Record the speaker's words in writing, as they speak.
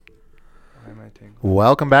tangle.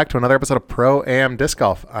 Welcome back to another episode of Pro Am Disc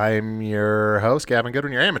Golf. I'm your host, Gavin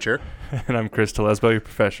Goodwin, your amateur. And I'm Chris Telesbo, your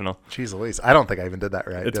professional. Jeez Louise, I don't think I even did that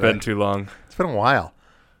right. It's been too long. It's been a while.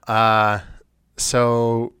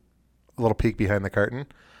 So a little peek behind the curtain.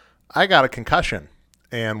 I got a concussion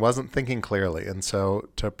and wasn't thinking clearly. And so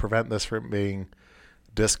to prevent this from being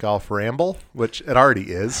disc golf ramble, which it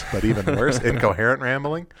already is, but even worse, incoherent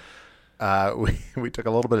rambling, we took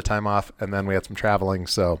a little bit of time off and then we had some traveling.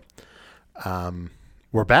 So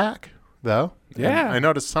we're back, though. Yeah. And I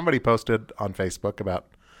noticed somebody posted on Facebook about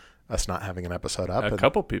us not having an episode up. A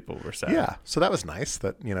couple people were sad. Yeah, so that was nice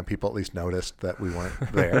that people at least noticed that we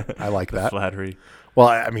weren't there. I like that. Flattery. Well,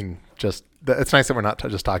 I mean, just it's nice that we're not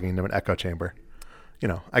just talking into an echo chamber.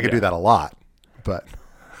 I could do that a lot, but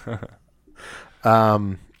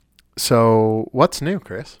so what's new,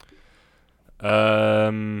 Chris?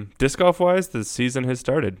 Disc golf wise, the season has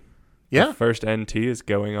started. Yeah, the first NT is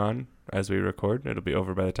going on as we record. It'll be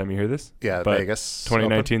over by the time you hear this. Yeah, but Vegas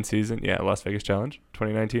 2019 Open. season. Yeah, Las Vegas Challenge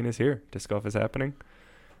 2019 is here. Disc golf is happening,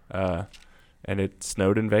 and it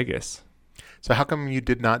snowed in Vegas. So how come you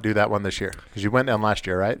did not do that one this year? Because you went down last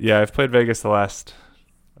year, right? Yeah, I've played Vegas the last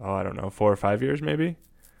 4 or 5 years maybe.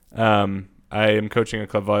 I am coaching a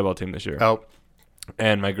club volleyball team this year. Oh,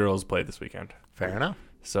 and my girls played this weekend. fair enough.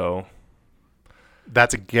 So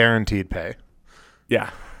That's a guaranteed pay. yeah.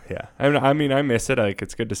 I mean, I miss it. Like,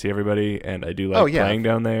 it's good to see everybody, and I do like playing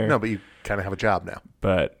down there. No, but you kind of have a job now.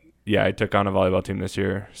 But yeah, I took on a volleyball team this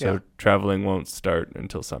year, so Yeah. traveling won't start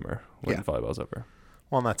until summer when volleyball's over.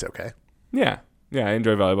 Well, that's okay. Yeah, I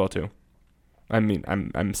enjoy volleyball too. I mean,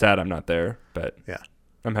 I'm sad I'm not there, but Yeah.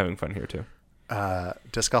 I'm having fun here too.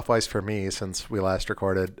 Disc golf wise for me, since we last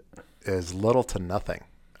recorded, is little to nothing.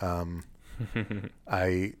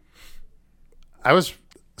 I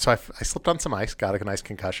slipped on some ice, got a nice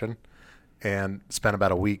concussion, and spent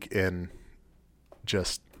about a week in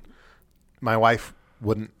just. My wife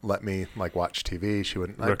wouldn't let me watch TV. She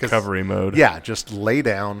wouldn't Recovery mode. Yeah, just lay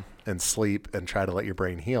down and sleep and try to let your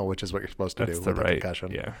brain heal, which is what you're supposed to do with a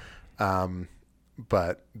concussion. Yeah.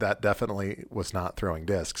 But that definitely was not throwing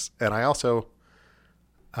discs. And I also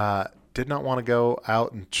did not want to go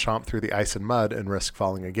out and chomp through the ice and mud and risk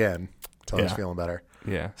falling again until I was feeling better.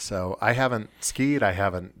 Yeah. So I haven't skied. I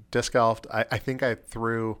haven't disc golfed. I think I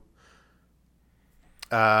threw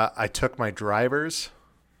I took my drivers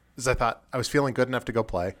because I thought I was feeling good enough to go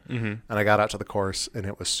play. Mm-hmm. And I got out to the course and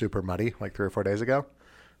it was super muddy 3 or 4 days ago.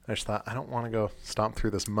 I just thought, I don't want to go stomp through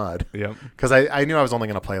this mud. Yep. Because I knew I was only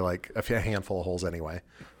going to play a handful of holes anyway.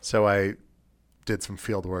 So I did some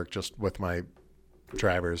field work just with my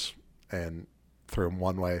drivers and threw them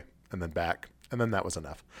one way and then back. And then that was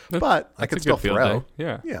enough. But I could still throw. Day.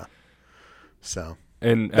 Yeah. Yeah. So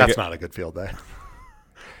And that's not a good field day.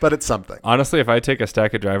 But it's something. Honestly, if I take a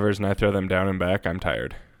stack of drivers and I throw them down and back, I'm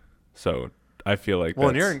tired. So I feel like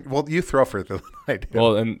you throw further than I do.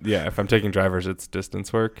 Well, and yeah, if I'm taking drivers, it's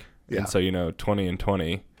distance work. Yeah. And so, 20 and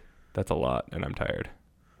 20, that's a lot, and I'm tired.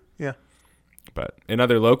 Yeah. But in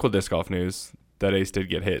other local disc golf news, that ace did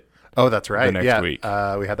get hit. Oh, that's right. The next week.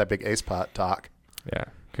 We had that big ace pot talk. Yeah.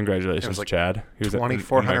 Congratulations, Chad. He was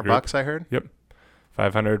 $2,400, I heard. Yep.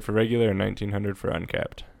 $500 for regular and $1,900 for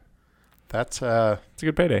uncapped. That's it's a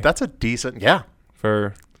good payday. That's a decent, yeah.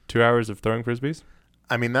 For 2 hours of throwing frisbees?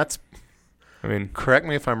 I mean, correct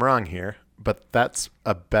me if I'm wrong here, but that's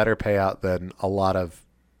a better payout than a lot of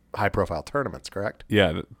high-profile tournaments, correct?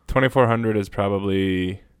 Yeah, $2,400 is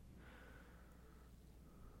probably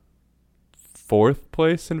 4th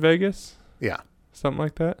place in Vegas. Yeah, something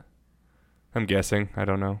like that. I'm guessing. I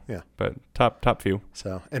don't know. Yeah, but top few.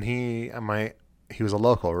 So, and he was a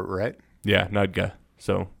local, right? Yeah, Nudga.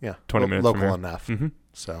 So yeah, 20 minutes local from here. enough. Mm-hmm.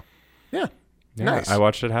 So, yeah, nice. I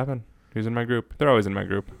watched it happen. He was in my group. They're always in my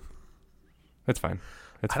group. It's fine.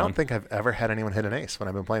 I don't think I've ever had anyone hit an ace when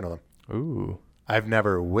I've been playing with them. Ooh. I've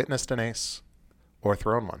never witnessed an ace or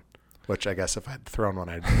thrown one, which I guess if I'd thrown one,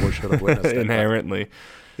 I should have witnessed it. Inherently.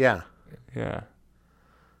 Yeah. Yeah.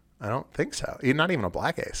 I don't think so. Not even a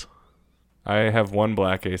black ace. I have one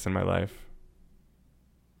black ace in my life.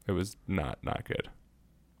 It was not good.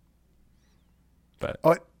 But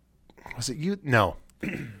was it you? No.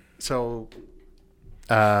 So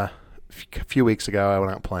a few weeks ago, I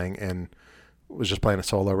went out playing and was just playing a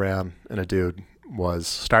solo round, and a dude was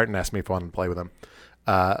starting to ask me if I wanted to play with him.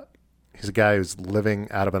 He's a guy who's living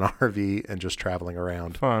out of an RV and just traveling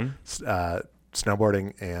around. Fun.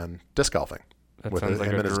 Snowboarding and disc golfing with him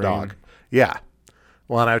and his dog. Yeah.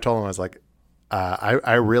 Well, and I told him, I was like,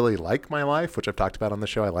 I really like my life, which I've talked about on the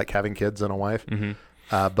show. I like having kids and a wife.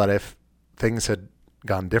 Mm-hmm. But if things had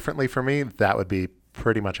gone differently for me, that would be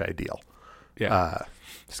pretty much ideal. Yeah.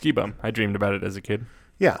 Ski bum. I dreamed about it as a kid.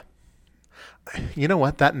 Yeah. You know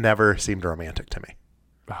what? That never seemed romantic to me.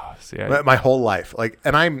 Oh, see, My whole life. Like,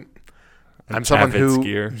 and I'm someone avid who,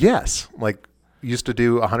 skier. yes, like used to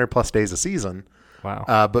do 100+ days a season.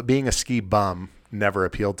 Wow. But being a ski bum never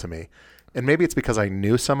appealed to me. And maybe it's because I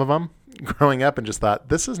knew some of them growing up and just thought,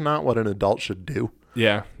 this is not what an adult should do.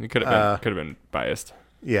 Yeah, you could have been biased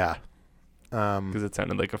Yeah. because it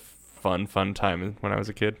sounded like a fun time when I was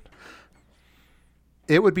a kid.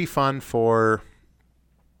 It would be fun for,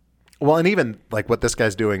 well, and even like what this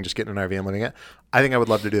guy's doing, just getting an RV and living it, I think I would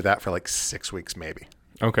love to do that for like 6 weeks maybe,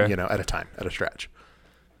 Okay. at a time, at a stretch.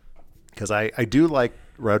 Because I do like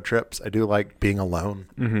road trips. I do like being alone.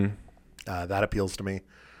 Mm-hmm. That appeals to me.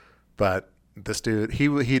 But this dude,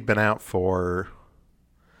 he'd been out for,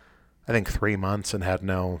 I think, 3 months and had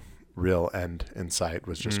no real end in sight.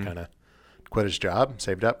 Was just kind of quit his job,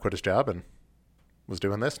 saved up, quit his job, and was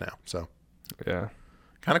doing this now. So Yeah.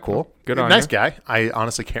 kind of cool. Good on nice you. guy. I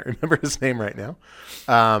honestly can't remember his name right now.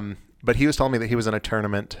 But he was telling me that he was in a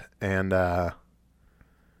tournament and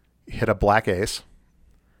hit a black ace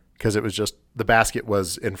because it was just the basket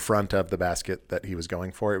was in front of the basket that he was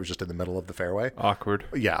going for. It was just in the middle of the fairway. Awkward.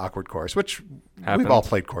 Yeah, awkward course, which Happens. we've all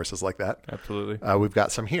played courses like that. Absolutely. We've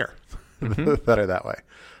got some here that are that way.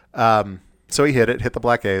 So he hit the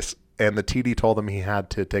black ace, and the TD told him he had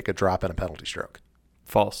to take a drop and a penalty stroke.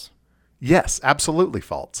 False. Yes, absolutely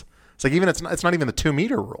false. It's like it's not even the 2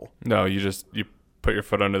 meter rule. No, you put your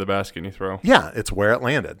foot under the basket and you throw. Yeah, it's where it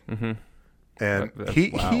landed. Mm-hmm. And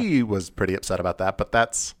Wow. he was pretty upset about that. But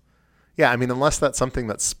that's, yeah, I mean, unless that's something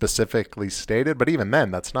that's specifically stated, but even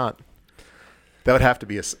then, that's not. That would have to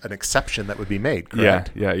be an exception that would be made,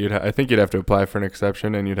 correct? Yeah. I think you'd have to apply for an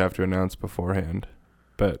exception and you'd have to announce beforehand.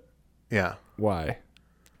 But Yeah. why?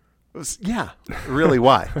 Yeah. Really,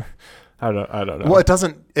 why? I don't know. Well,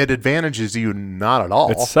 it advantages you not at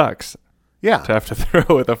all. It sucks Yeah. to have to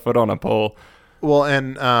throw with a foot on a pole. Well,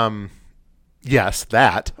 and yes,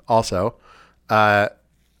 that also. And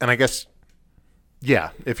I guess,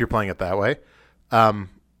 yeah, if you're playing it that way.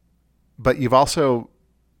 But you've also,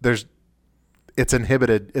 it's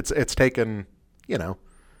inhibited, it's taken,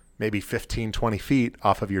 maybe 15, 20 feet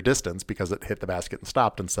off of your distance because it hit the basket and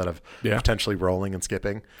stopped instead of potentially rolling and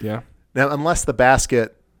skipping. Yeah. Now, unless the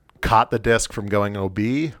basket caught the disc from going OB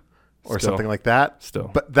or Still. something like that.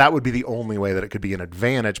 Still. But that would be the only way that it could be an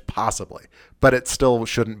advantage, possibly. But it still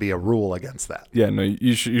shouldn't be a rule against that. Yeah, no,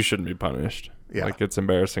 you shouldn't be punished. Yeah. Like, it's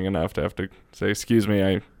embarrassing enough to have to say, excuse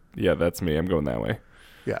me, that's me, I'm going that way.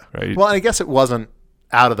 Yeah. Right. Well, I guess it wasn't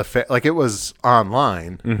out of the like it was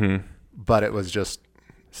online, Mm-hmm. but it was just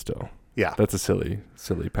Still. yeah. That's a silly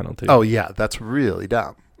penalty. Oh yeah, that's really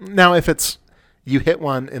dumb. Now, if it's you hit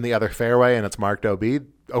one in the other fairway and it's marked OB,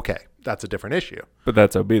 okay, that's a different issue. But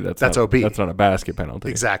that's OB. That's not, OB. That's not a basket penalty.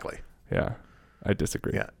 Exactly. Yeah. I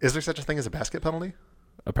disagree. Yeah. Is there such a thing as a basket penalty?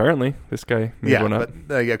 Apparently, this guy made Yeah, one up.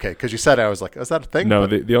 but okay, because you said I was like, is that a thing? No,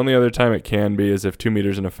 But, the only other time it can be is if 2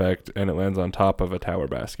 meters in effect and it lands on top of a tower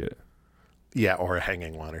basket. yeah, or a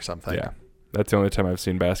hanging one or something. Yeah. That's the only time I've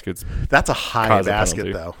seen baskets. That's a high Cause a basket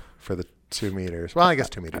penalty. though for the 2 meters. Well, I guess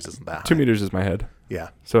 2 meters isn't that high. 2 meters is my head. Yeah.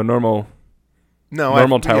 So normal No, tower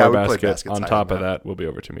we played basket baskets on higher top than of that will be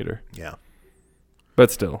over 2 meter. Yeah.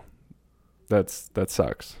 But still, that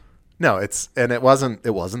sucks. No, it wasn't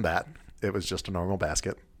that. It was just a normal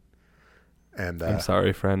basket. And I'm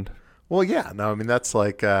sorry, friend. well, yeah, no, I mean that's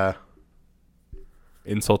like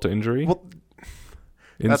Insult to injury? well,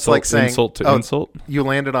 that's like saying insult to insult? you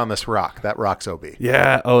landed on this rock. That rock's OB.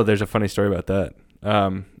 Yeah. Oh, there's a funny story about that.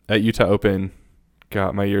 At Utah Open,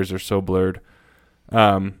 God, my ears are so blurred.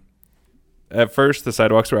 At first, the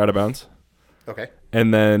sidewalks were out of bounds. Okay.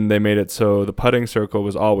 And then they made it so the putting circle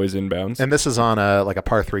was always inbounds. And this is on a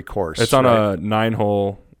par 3 course. It's on right? a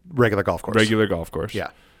 9-hole regular golf course. regular golf course. Yeah.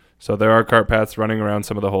 So there are cart paths running around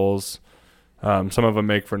some of the holes. Some of them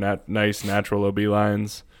make for nice natural OB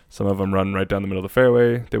lines. Some of them run right down the middle of the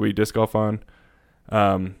fairway that we disc golf on.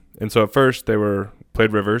 And so at first they were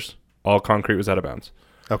played rivers. All concrete was out of bounds.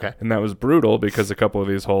 Okay. And that was brutal because a couple of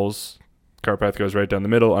these holes, cart path goes right down the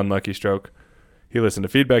middle, unlucky stroke. He listened to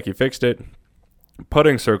feedback. He fixed it.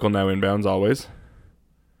 Putting circle now inbounds always.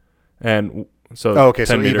 And so okay. 10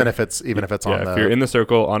 So meter, even if it's on if you're in the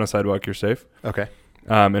circle on a sidewalk, you're safe. okay.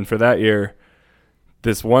 And for that year,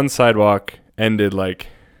 this one sidewalk ended like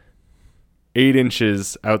 8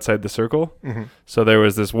 inches outside the circle. Mm-hmm. So there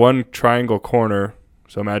was this one triangle corner.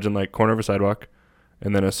 So imagine like corner of a sidewalk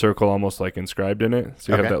and then a circle almost like inscribed in it.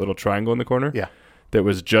 So you Okay. have that little triangle in the corner. Yeah. That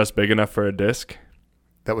was just big enough for a disc.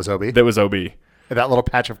 That was OB. That was OB. That little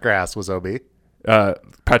patch of grass was OB.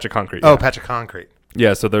 Patch of concrete. Oh, yeah. patch of concrete.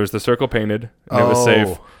 Yeah, so there was the circle painted, and it was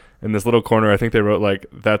safe. In this little corner, I think they wrote like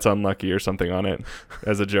 "that's unlucky" or something on it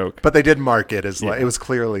as a joke. But they did mark it as like it was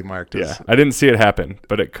clearly marked as. Yeah, I didn't see it happen,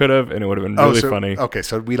 but it could have, and it would have been really funny. Okay,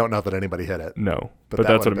 so we don't know that anybody hit it. No, but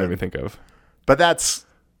that's what it made me think of. But that's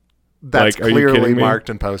like, clearly marked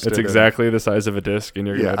and posted. It's exactly the size of a disc, and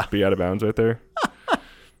you're gonna be out of bounds right there.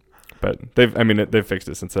 But they've fixed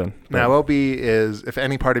it since then. Now OB is if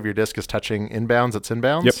any part of your disc is touching inbounds, it's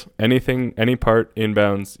inbounds. Yep. Any part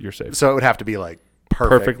inbounds, you're safe. So it would have to be like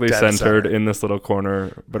perfectly centered in this little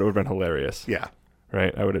corner, but it would have been hilarious. Yeah.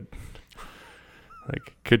 Right? I would have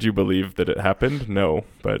like, could you believe that it happened? No,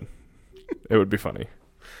 but it would be funny.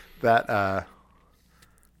 That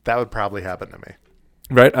would probably happen to me.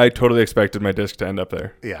 Right? I totally expected my disc to end up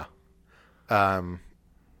there. Yeah.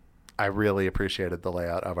 I really appreciated the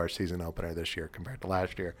layout of our season opener this year compared to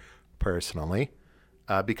last year, personally,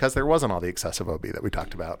 because there wasn't all the excessive OB that we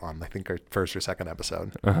talked about on, I think, our first or second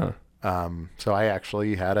episode. So I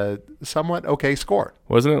actually had a somewhat okay score.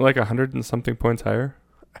 Wasn't it like 100 and something points higher?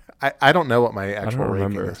 I don't know what my actual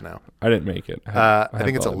ranking is now. I didn't make it. I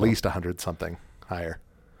think it's at least 100 something higher.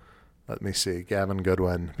 Let me see. Gavin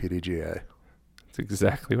Goodwin, PDGA. That's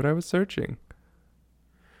exactly what I was searching.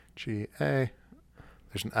 GA.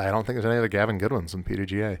 I don't think there's any other Gavin Goodwins in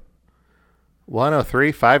PDGA.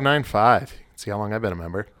 103,595. You can see how long I've been a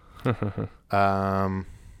member. Current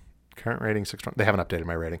rating 620. They haven't updated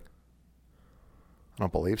my rating. I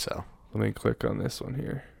don't believe so. Let me click on this one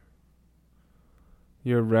here.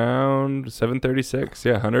 You're around 736.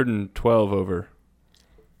 Yeah, 112 over.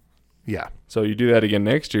 Yeah. So you do that again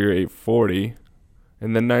next year, 840,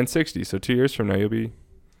 and then 960. So 2 years from now, you'll be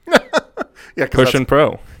pushing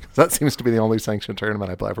pro. That seems to be the only sanctioned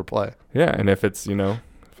tournament I ever play. Yeah, and if it's,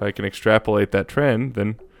 if I can extrapolate that trend,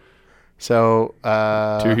 then so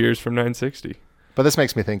 2 years from 960. But this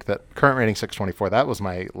makes me think that current rating 624, that was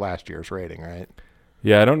my last year's rating, right?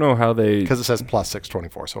 Yeah, I don't know how they... Because it says plus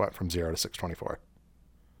 624, so I went from 0 to 624.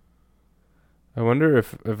 I wonder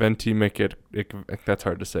if Eventi make it... That's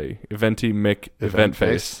hard to say. Eventi make event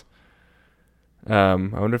face. I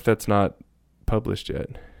wonder if that's not published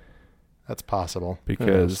yet. That's possible.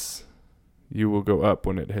 Because you will go up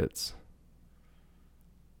when it hits.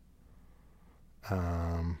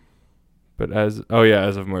 But as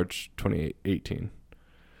of March 2018.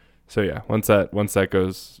 So yeah, once that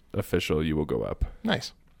goes official, you will go up.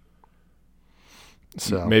 Nice.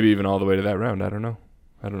 So maybe even all the way to that round. I don't know.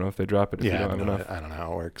 I don't know if they drop it if you don't have enough. I don't know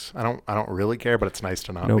how it works. I don't really care, but it's nice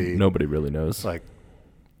to not be. Nobody really knows. Like,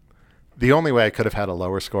 the only way I could have had a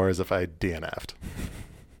lower score is if I DNF'd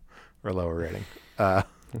or lower rating.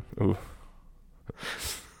 Ooh.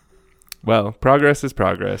 Well, progress is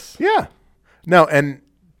progress. Yeah. No, and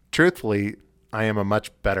truthfully, I am a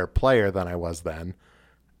much better player than I was then,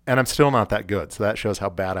 and I'm still not that good. So that shows how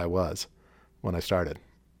bad I was when I started.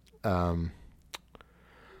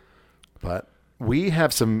 But we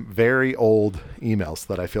have some very old emails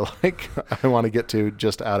that I feel like I want to get to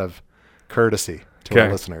just out of courtesy to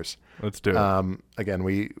our listeners. Let's do it. Again,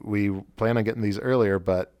 we plan on getting these earlier,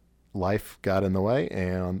 but life got in the way,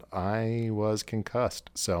 and I was concussed.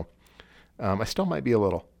 So I still might be a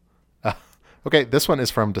little. Okay, this one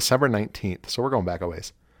is from December 19th, so we're going back a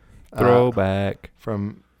ways. Throwback.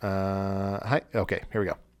 Hi. Okay, here we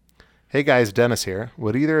go. Hey guys, Dennis here.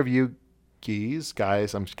 Would either of you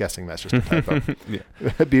guys, I'm guessing that's just a typo,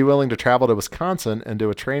 be willing to travel to Wisconsin and do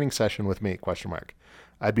a training session with me? ?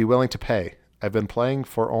 I'd be willing to pay. I've been playing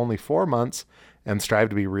for only 4 months and strive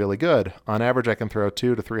to be really good. On average, I can throw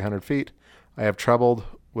 200 to 300 feet. I have troubled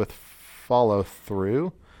with follow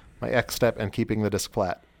through, my X step, and keeping the disc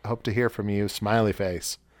flat. Hope to hear from you. Smiley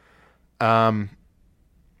face. Okay, I'm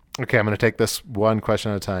going to take this one question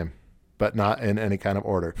at a time, but not in any kind of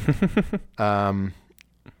order.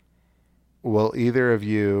 Will either of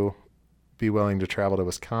you be willing to travel to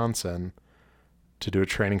Wisconsin to do a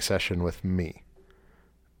training session with me?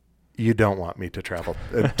 You don't want me to travel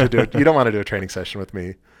to do it. You don't want to do a training session with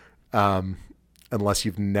me unless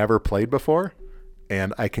you've never played before,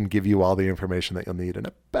 and I can give you all the information that you'll need in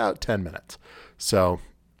about 10 minutes. So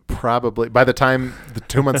probably by the time the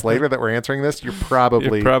 2 months later that we're answering this, you're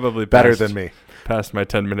probably better than me. Past my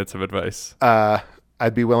 10 minutes of advice.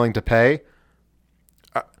 I'd be willing to pay.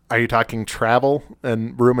 Are you talking travel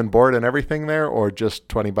and room and board and everything there, or just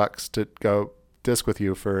 $20 to go disc with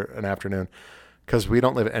you for an afternoon? Because we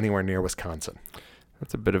don't live anywhere near Wisconsin.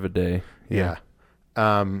 That's a bit of a day. Yeah.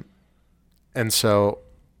 And so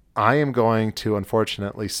I am going to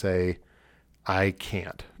unfortunately say I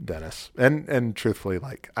can't, Dennis. And truthfully,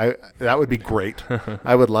 that would be great.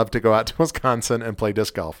 I would love to go out to Wisconsin and play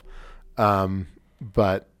disc golf.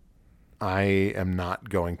 But I am not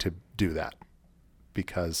going to do that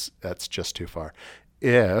because that's just too far.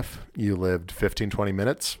 If you lived 15, 20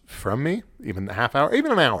 minutes from me, even a half hour,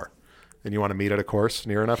 even an hour, and you want to meet at a course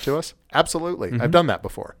near enough to us, absolutely. I've done that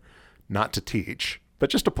before. Not to teach, but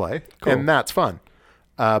just to play. Cool. And that's fun.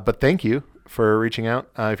 But thank you for reaching out.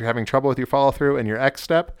 If you're having trouble with your follow through and your X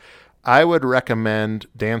step, I would recommend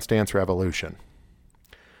Dance Dance Revolution.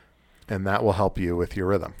 And that will help you with your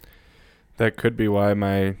rhythm. That could be why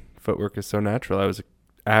my footwork is so natural. I was an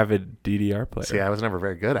avid DDR player. See, I was never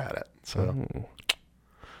very good at it. So,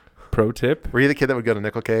 Pro tip. were you the kid that would go to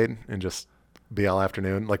Nickelcade and just be all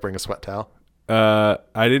afternoon, like bring a sweat towel? I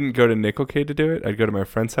didn't go to Nickelcade to do it. I'd go to my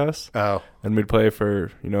friend's house. Oh, And we'd play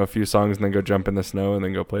for, a few songs and then go jump in the snow and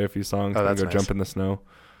then go play a few songs and then that's go nice. jump in the snow.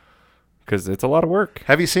 Because it's a lot of work.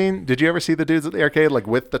 did you ever see the dudes at the arcade, like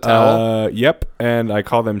with the towel? Yep. And I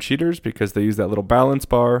call them cheaters because they use that little balance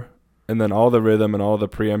bar. And then all the rhythm and all the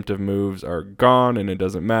preemptive moves are gone and it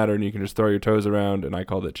doesn't matter. And you can just throw your toes around. And I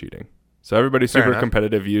called it cheating. So everybody Fair super enough.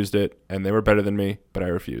 competitive used it. And they were better than me, but I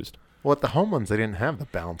refused. Well, at the home ones, they didn't have the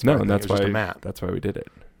balance No, bar and thing. that's It was why just a mat. that's why we did it.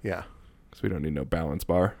 Yeah. Because we don't need no balance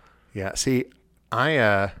bar. Yeah. See,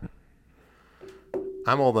 I'm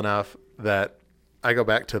old enough that I go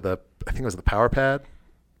back to I think it was the Power Pad,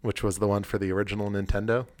 which was the one for the original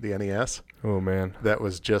Nintendo, the NES. Oh, man. That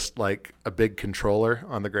was just like a big controller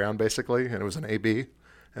on the ground, basically, and it was an AB,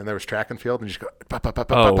 and there was track and field, and you just go pop, pop, pop,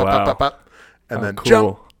 pop, Oh, pop, wow. pop, pop, pop, and Oh, then cool.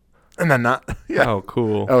 jump, and then not. Yeah. Oh,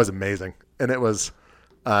 cool. That was amazing, and it was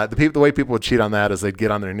the way people would cheat on that is they'd get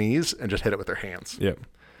on their knees and just hit it with their hands. Yep.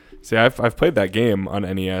 See, I've played that game on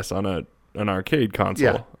NES on an arcade console.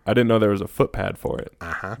 Yeah. I didn't know there was a foot pad for it.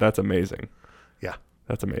 Uh-huh. That's amazing. Yeah.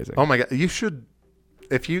 That's amazing. Oh my God, you should.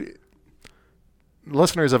 If you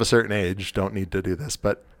listeners of a certain age don't need to do this,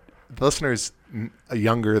 but listeners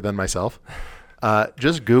younger than myself,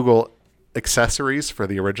 just Google accessories for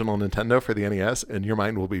the original Nintendo for the NES, and your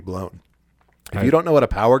mind will be blown. If you don't know what a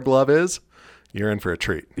Power Glove is, you're in for a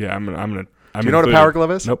treat. Yeah, I'm gonna. Do you know what a Power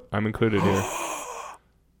Glove is? Nope, I'm included here.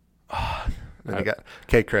 Then you got,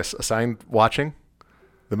 okay, Chris, assigned watching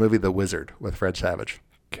the movie The Wizard with Fred Savage.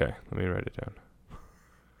 Okay, let me write it down.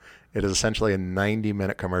 It is essentially a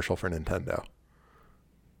 90-minute commercial for Nintendo.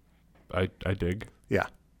 I dig. Yeah.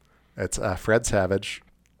 It's Fred Savage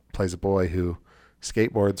plays a boy who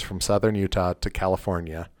skateboards from southern Utah to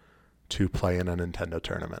California to play in a Nintendo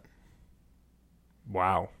tournament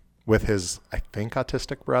Wow. with his, I think,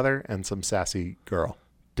 autistic brother and some sassy girl.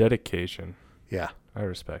 Dedication. Yeah. I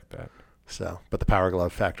respect that. So, but the Power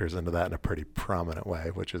Glove factors into that in a pretty prominent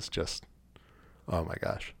way, which is just, oh my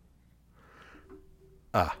gosh.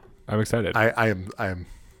 I'm excited. I am It's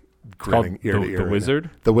called grinning ear to ear. The right now. Wizard.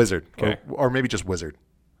 The Wizard. Okay. Or maybe just Wizard.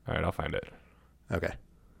 All right, I'll find it. Okay.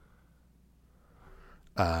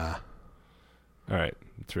 All right,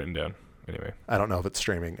 it's written down. Anyway, I don't know if it's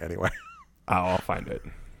streaming anywhere. I'll find it.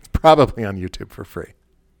 It's probably on YouTube for free.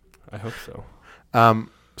 I hope so.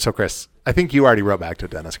 So, Chris, I think you already wrote back to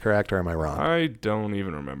Dennis, correct? Or am I wrong? I don't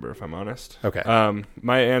even remember, if I'm honest. Okay.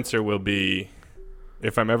 My answer will be,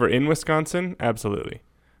 if I'm ever in Wisconsin, absolutely.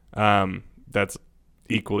 That's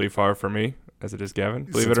equally far for me as it is Gavin,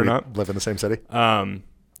 believe Since it or we not. live in the same city?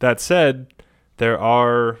 That said, there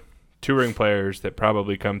are touring players that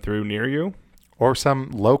probably come through near you. Or some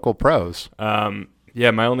local pros. Yeah,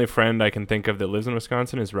 my only friend I can think of that lives in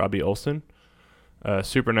Wisconsin is Robbie Olson.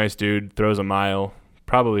 Super nice dude, throws a mile,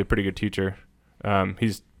 probably a pretty good teacher.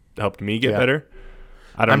 He's helped me get better.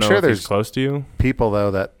 I don't I'm know sure if there's he's close to you. People, though,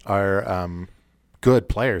 that are good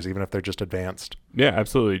players, even if they're just advanced. Yeah,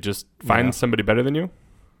 absolutely. Just find somebody better than you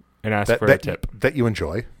and ask for a tip. That you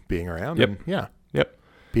enjoy being around. Yep. And yeah. Yep.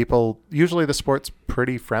 People, usually the sport's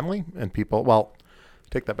pretty friendly, and people, well,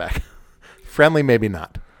 take that back. Friendly, maybe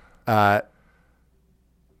not.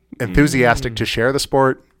 Enthusiastic to share the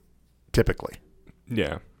sport, typically.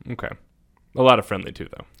 Yeah. Okay. A lot of friendly too,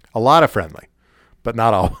 though. A lot of friendly, but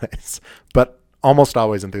not always. But almost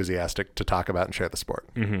always enthusiastic to talk about and share the sport.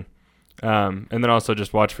 Mm-hmm. And then also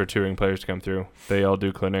just watch for touring players to come through. They all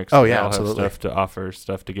do clinics. Oh, They yeah, all absolutely. have stuff to offer,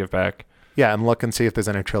 stuff to give back. Yeah, and look and see if there's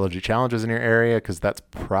any trilogy challenges in your area, because that's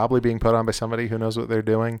probably being put on by somebody who knows what they're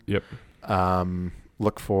doing. Yep.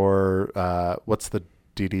 Look for what's the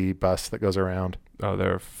DD bus that goes around? Oh,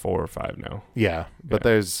 there are 4 or 5 now. Yeah, but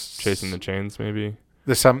Yeah. there's Chasing the Chains, maybe.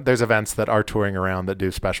 there's events that are touring around that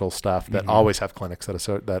do special stuff that always have clinics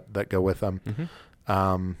that go with them.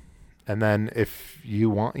 Mm-hmm. And then if you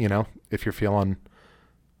want, if you're feeling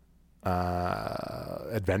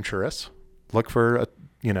adventurous, look for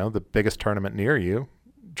the biggest tournament near you.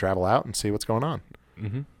 Travel out and see what's going on.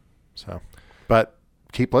 Mm-hmm. So, but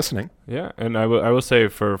keep listening. Yeah, and I will say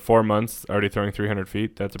for 4 months, already throwing 300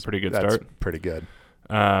 feet, that's a pretty good That's start. pretty good.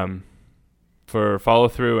 For follow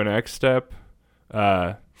through and X step,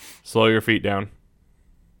 slow your feet down.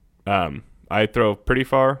 I throw pretty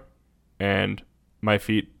far, and my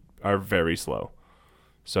feet are very slow.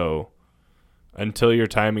 So until your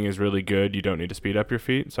timing is really good, you don't need to speed up your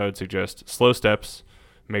feet. So I would suggest slow steps.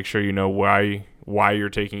 Make sure you know why you're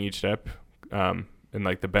taking each step, and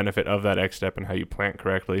like the benefit of that X step and how you plant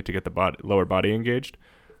correctly to get the lower body engaged.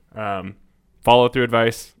 Follow through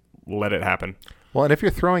advice. Let it happen. Well, and if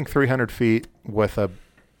you're throwing 300 feet with a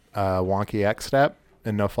wonky X step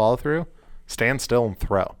and no follow through, stand still and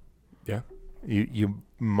throw. Yeah, You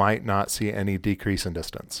might not see any decrease in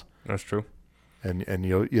distance, that's true. and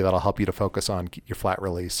that'll help you to focus on your flat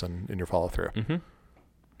release and your follow through. Mm-hmm.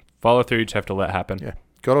 Follow through. You just have to let happen. Yeah,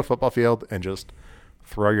 go to a football field and just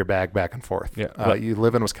throw your bag back and forth. Yeah, you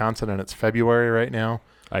live in Wisconsin and it's February right now,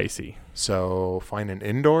 icy. so find an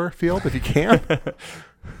indoor field if you can,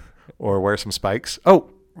 or wear some spikes. Oh,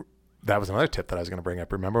 that was another tip that I was going to bring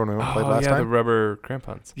up. Remember when we played last the time? rubber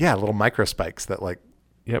crampons. Yeah, little micro spikes that like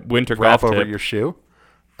Yep, winter wrap golf over tip. your shoe.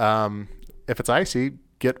 If it's icy,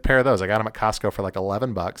 get a pair of those. I got them at Costco for like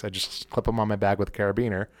 $11. I just clip them on my bag with a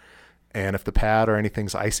carabiner, and if the pad or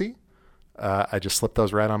anything's icy, I just slip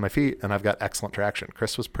those right on my feet, and I've got excellent traction.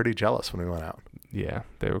 Chris was pretty jealous when we went out. Yeah,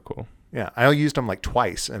 they were cool. Yeah, I only used them like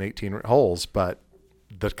twice in 18 holes, but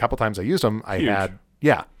the couple times I used them, I Huge. had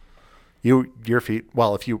your feet.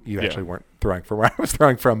 Well, if you actually weren't throwing from where I was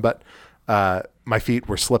throwing from, but my feet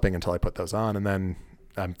were slipping until I put those on, and then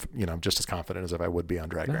I'm just as confident as if I would be on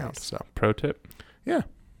dry ground. So Pro tip. yeah,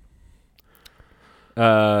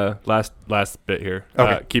 Last bit here.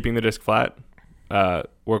 Okay. Keeping the disc flat.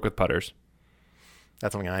 Work with putters.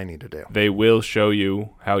 that's something I need to do. They will show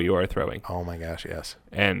you how you are throwing, Oh my gosh, yes.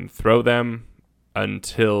 and throw them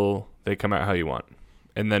until they come out how you want,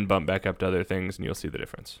 and then bump back up to other things, and you'll see the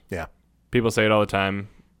difference. Yeah. People say it all the time.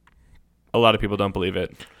 A lot of people don't believe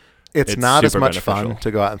it. It's It's not as super much fun beneficial.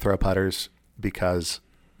 to go out and throw putters because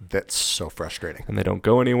that's so frustrating. And they don't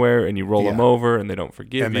go anywhere, and you roll them Yeah. over, and they don't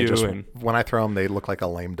forgive And they you, just, and when I throw them, they look like a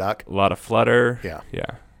lame duck. a lot of flutter. Yeah. Yeah.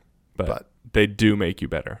 But But they do make you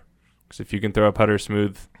better. Because if you can throw a putter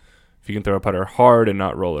smooth, if you can throw a putter hard and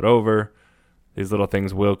not roll it over, these little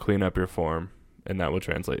things will clean up your form, and that will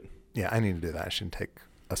translate. yeah, I need to do that. I should take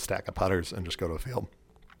a stack of putters and just go to a field.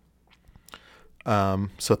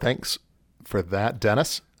 So thanks for that,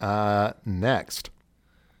 Dennis. Next,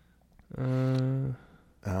 this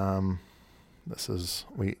is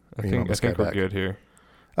we I emailed think this guy we're back. good here.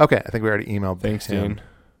 Okay, I think we already emailed. Thanks, him. Dean.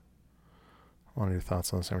 What are your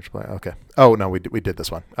thoughts on the sandwich play? Okay. Oh no, we did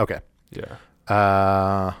this one. Okay. Yeah.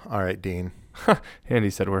 All right, Dean. And he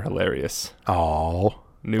said we're hilarious. Oh,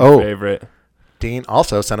 New Oh. favorite. Dean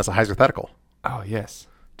also sent us a hypothetical. Oh, yes.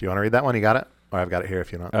 Do you want to read that one? You got it? Or I've got it here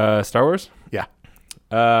if you want. Star Wars? Yeah.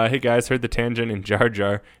 Hey, guys. Heard the tangent in Jar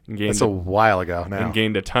Jar and gained, That's a while ago now. and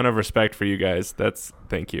gained a ton of respect for you guys.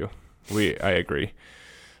 Thank you. I agree.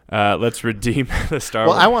 Let's redeem the Star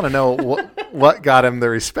Well, Wars. I want to know what got him the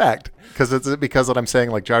respect. Because it's because what I'm saying,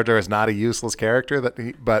 like Jar Jar is not a useless character,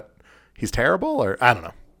 but he's terrible, or I don't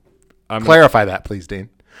know. Clarify that, please, Dean.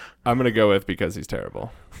 I'm going to go with because he's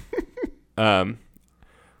terrible.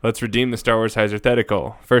 Let's redeem the Star Wars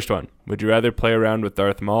hypothetical. First one. Would you rather play around with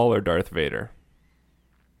Darth Maul or Darth Vader?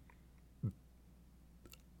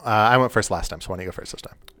 I went first last time, so why don't you go first this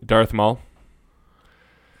time? Darth Maul.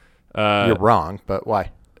 You're wrong, but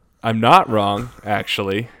why? I'm not wrong,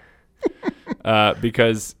 actually.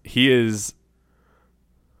 Because he is...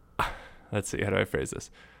 Let's see, how do I phrase this?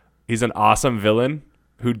 He's an awesome villain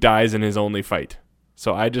who dies in his only fight.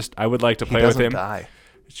 So I would like to play He with doesn't him. die.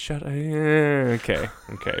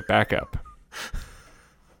 Okay, back up.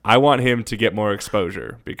 I want him to get more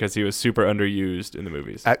exposure because he was super underused in the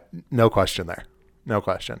movies. No question there. No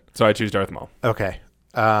question. So I choose Darth Maul. Okay.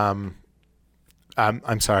 I'm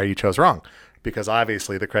sorry you chose wrong, because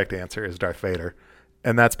obviously the correct answer is Darth Vader,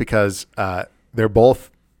 and that's because they're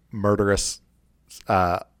both murderous,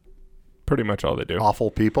 Pretty much all they do.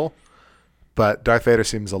 awful people. But Darth Vader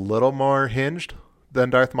seems a little more hinged than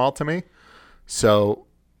Darth Maul to me. So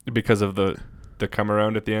Because of the come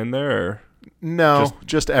around at the end there, or no,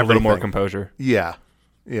 just a everything. little more composure. Yeah.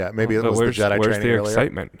 Maybe it But was the Jedi where's training the earlier.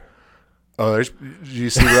 excitement? Oh, did you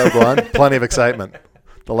see Rogue One? Plenty of excitement.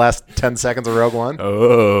 The last 10 seconds of Rogue One.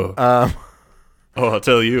 Oh, I'll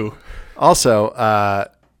tell you. Also,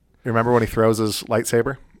 remember when he throws his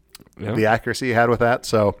lightsaber? Yeah. The accuracy he had with that.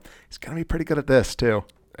 So he's going to be pretty good at this too.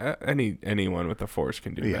 Anyone with the Force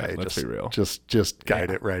can do that. Let's be real. Just guide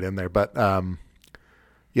it right in there. But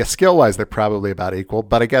Yeah, skill-wise, they're probably about equal.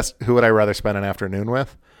 But I guess who would I rather spend an afternoon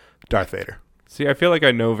with? Darth Vader. See, I feel like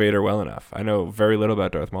I know Vader well enough. I know very little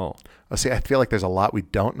about Darth Maul. Oh, see, I feel like there's a lot we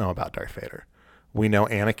don't know about Darth Vader. We know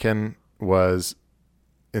Anakin was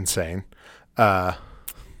insane. I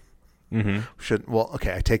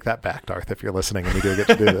take that back, Darth, if you're listening and we do get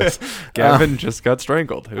to do this. Gavin just got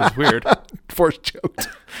strangled. It was weird. Force choked.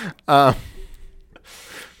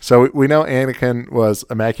 So we know Anakin was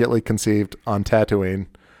immaculately conceived on Tatooine,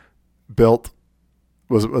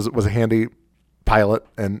 was a handy pilot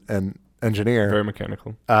and engineer. Very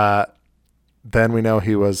mechanical. Then we know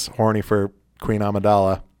he was horny for Queen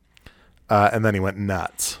Amidala, and then he went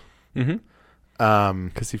nuts.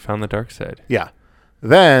 Because he found the dark side. Yeah.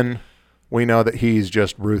 Then we know that he's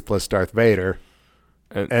just ruthless Darth Vader,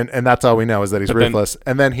 and that's all we know is that he's ruthless.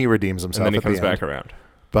 And then he redeems himself. And then he at comes the end. back around.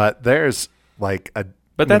 But there's like a.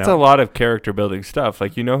 But that's a lot of character building stuff.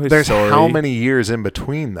 Like, you know his there's story. How many years in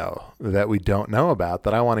between though that we don't know about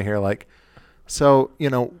that I want to hear. Like, so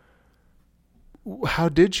how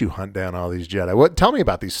did you hunt down all these Jedi? Tell me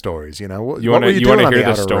about these stories. What were you doing on hear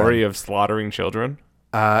the Outer story Rim? of slaughtering children?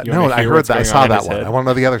 No, I heard that. I saw that one. I want to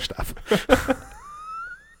know the other stuff.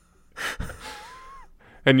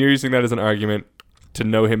 And you're using that as an argument to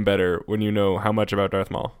know him better when you know how much about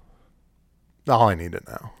Darth Maul. All I need to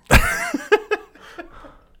know.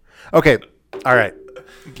 Okay. All right.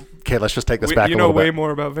 Okay, let's just take this back a little bit. You know way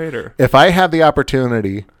more about Vader. If I have the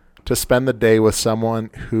opportunity to spend the day with someone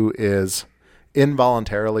who is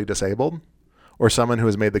involuntarily disabled or someone who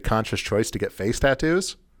has made the conscious choice to get face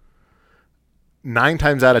tattoos, 9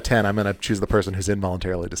 times out of 10, I'm going to choose the person who's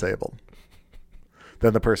involuntarily disabled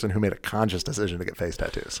than the person who made a conscious decision to get face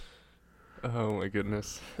tattoos. Oh, my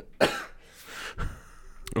goodness.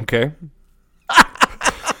 Okay.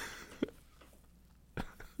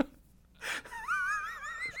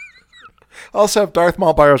 Also, if Darth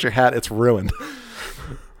Maul borrows your hat, it's ruined.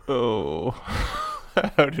 Oh.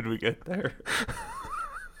 How did we get there?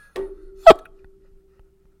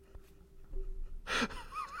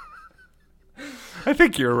 I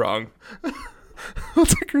think you're wrong.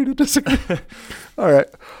 Let's agree to disagree. All right.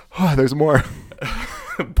 Oh, there's more.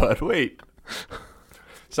 But wait.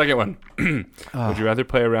 Second one. Would you rather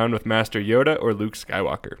play around with Master Yoda or Luke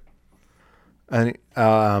Skywalker? And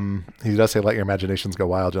he does say, "Let your imaginations go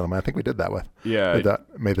wild, gentlemen." I think we did that with. Yeah.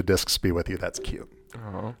 May the discs be with you. That's cute.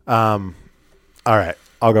 Oh. All right.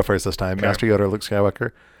 I'll go first this time. Okay. Master Yoda or Luke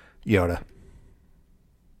Skywalker? Yoda.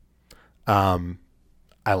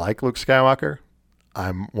 I like Luke Skywalker.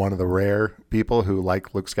 I'm one of the rare people who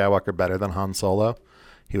like Luke Skywalker better than Han Solo.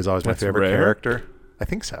 He was always my favorite character. I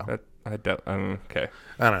think so. Okay.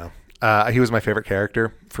 I don't know. He was my favorite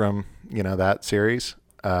character from, that series.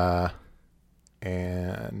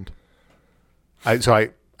 And I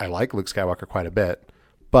like Luke Skywalker quite a bit,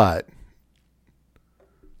 but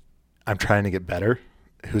I'm trying to get better.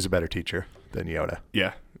 Who's a better teacher than Yoda?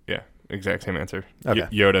 Yeah. Exact same answer. Okay.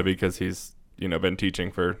 Yoda, because he's, been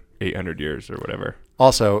teaching for 800 years or whatever.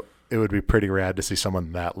 Also, it would be pretty rad to see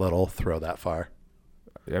someone that little throw that far.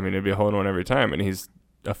 I mean, it'd be a hole in one every time, and he's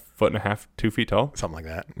 1.5 feet, 2 feet tall. Something like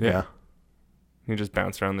that. Yeah. He just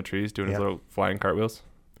bounced around the trees doing his Yeah. little flying cartwheels.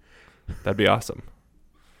 That'd be awesome.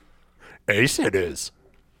 Ace it is.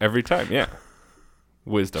 Every time, yeah.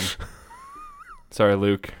 Wisdom. Sorry,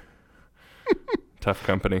 Luke. Tough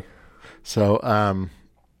company. So,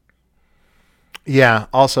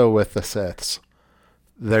 also with the Siths,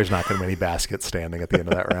 there's not going to be any baskets standing at the end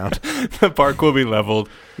of that round. The park will be leveled.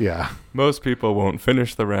 Yeah. Most people won't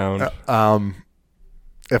finish the round.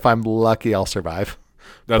 If I'm lucky, I'll survive.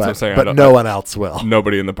 That's what I'm saying. But no one else will.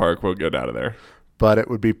 Nobody in the park will get out of there. But it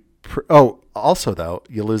would be... also, though,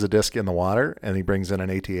 you lose a disc in the water, and he brings in an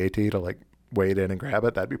AT-AT to, wade in and grab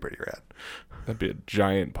it. That'd be pretty rad. That'd be a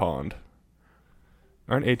giant pond.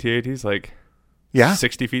 Aren't AT-ATs,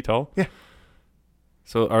 60 feet tall? Yeah.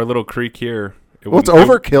 So our little creek here... it's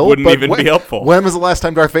overkill. Wouldn't even be helpful. When was the last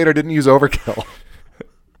time Darth Vader didn't use overkill?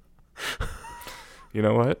 You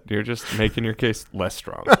know what? You're just making your case less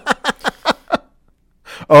strong.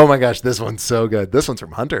 Oh, my gosh. This one's so good. This one's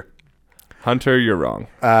from Hunter. Hunter, you're wrong.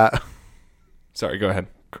 Sorry, go ahead.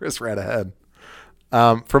 Chris read ahead.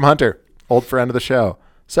 From Hunter, old friend of the show.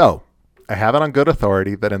 So, I have it on good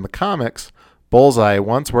authority that in the comics, Bullseye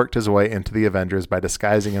once worked his way into the Avengers by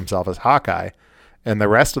disguising himself as Hawkeye, and the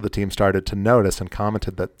rest of the team started to notice and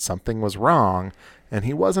commented that something was wrong, and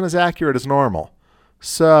he wasn't as accurate as normal.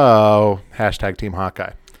 So, hashtag Team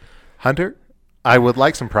Hawkeye. Hunter, I would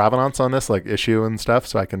like some provenance on this, issue and stuff,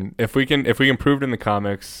 so I can... If we can prove it in the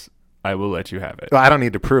comics, I will let you have it. Well, I don't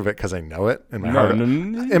need to prove it because I know it in my heart. No.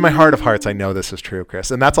 In my heart of hearts, I know this is true, Chris,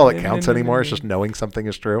 and that's all that counts anymore. Is just knowing something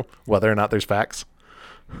is true, whether or not there's facts.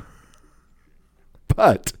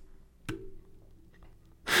 But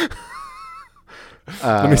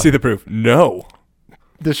let me see the proof. No.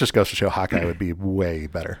 This just goes to show Hawkeye would be way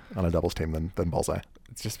better on a doubles team than Bullseye.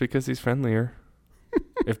 It's just because he's friendlier.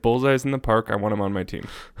 If Bullseye's in the park, I want him on my team.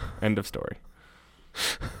 End of story.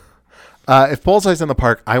 If Bullseye's in the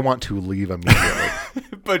park, I want to leave immediately.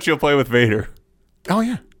 But you'll play with Vader. Oh,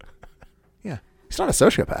 yeah. Yeah. He's not a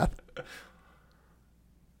sociopath.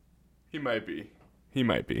 He might be.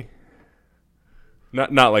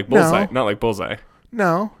 Not like Bullseye. No. Not like Bullseye.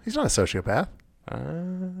 No, he's not a sociopath.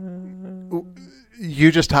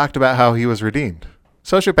 You just talked about how he was redeemed.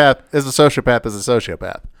 Sociopath is a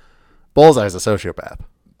sociopath. Bullseye is a sociopath.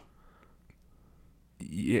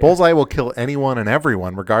 Yeah. Bullseye will kill anyone and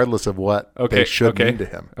everyone, regardless of what they should mean to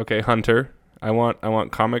him. Okay, Hunter. I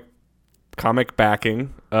want comic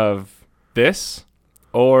backing of this,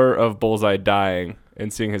 or of Bullseye dying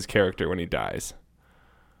and seeing his character when he dies.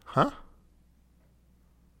 Huh?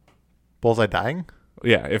 Bullseye dying?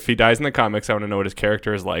 Yeah, if he dies in the comics, I want to know what his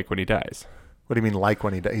character is like when he dies. What do you mean, like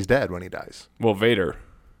when he's dead when he dies? Well, Vader,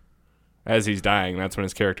 as he's dying, that's when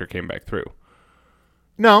his character came back through.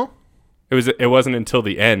 No. It wasn't until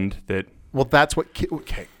the end that. Well, that's what.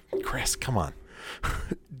 Okay, Chris, come on.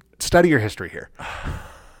 Study your history here.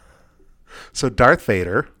 So Darth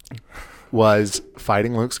Vader was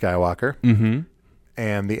fighting Luke Skywalker,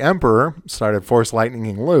 and the Emperor started Force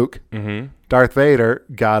Lightninging Luke. Darth Vader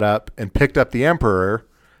got up and picked up the Emperor,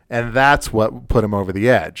 and that's what put him over the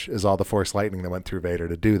edge, is all the Force Lightning that went through Vader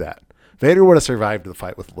to do that. Vader would have survived the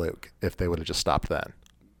fight with Luke if they would have just stopped then.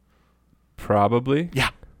 Probably.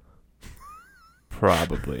 Yeah.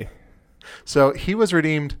 Probably. So he was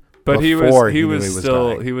redeemed, but he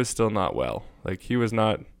was still not well. Like, he was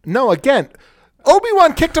not. No, again,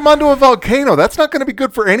 Obi-Wan kicked him onto a volcano. That's not going to be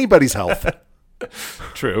good for anybody's health.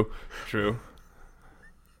 True.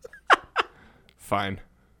 Fine.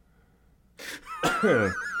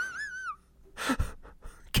 I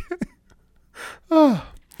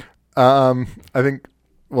think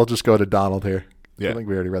we'll just go to Donald here. Yeah. I think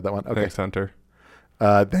we already read that one. Okay. Thanks, Hunter.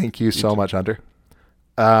 Thank you so much, Hunter.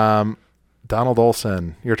 Donald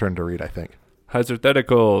Olson, your turn to read, I think.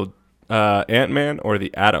 Hypothetical, Ant-Man or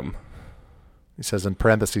the Atom? He says in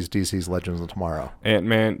parentheses, DC's Legends of Tomorrow.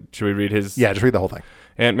 Ant-Man, should we read his? Yeah, just read the whole thing.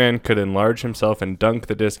 Ant-Man could enlarge himself and dunk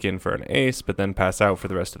the disc in for an ace, but then pass out for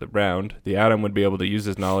the rest of the round. The Atom would be able to use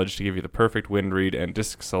his knowledge to give you the perfect wind read and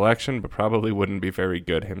disc selection, but probably wouldn't be very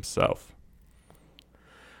good himself.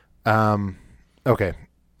 Okay.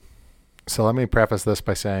 So let me preface this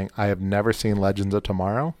by saying I have never seen Legends of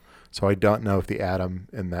Tomorrow, so I don't know if the Atom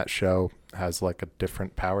in that show has like a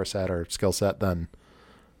different power set or skill set than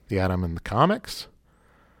the Atom in the comics.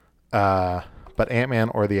 But Ant-Man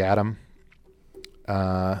or the Atom,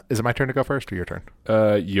 is it my turn to go first or your turn?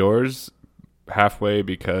 Yours halfway,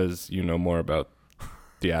 because you know more about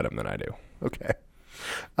the Atom than I do. Okay.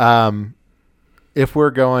 If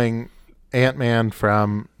we're going Ant-Man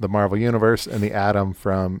from the Marvel Universe and the Atom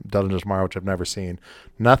from Legends of Tomorrow, which I've never seen,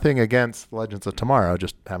 nothing against Legends of Tomorrow,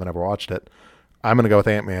 just haven't ever watched it. I'm going to go with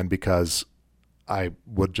Ant-Man because I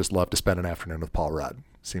would just love to spend an afternoon with Paul Rudd.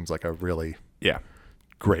 Seems like a really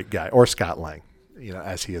great guy. Or Scott Lang,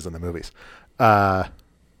 as he is in the movies.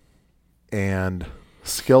 And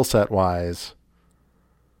skill set wise,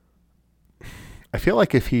 I feel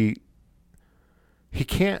like if he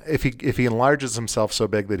can't, if he enlarges himself so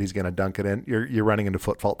big that he's going to dunk it in, you're running into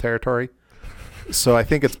foot fault territory. So I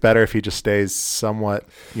think it's better if he just stays somewhat,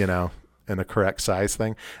 in a correct size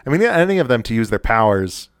thing. I mean, any of them to use their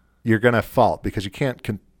powers, you're going to fault because you can't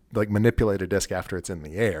manipulate a disc after it's in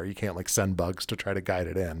the air. You can't send bugs to try to guide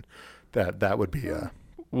it in. That would be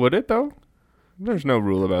Would it though? There's no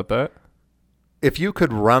rule about that. If you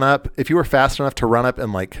could run up, if you were fast enough to run up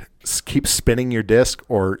and keep spinning your disc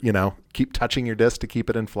or, keep touching your disc to keep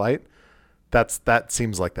it in flight, that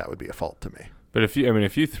seems like that would be a fault to me. But if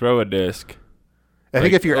you throw a disc, I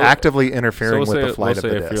think if you're actively interfering with the flight of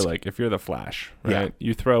the disc. If you're the Flash, right?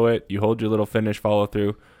 You throw it, you hold your little finish follow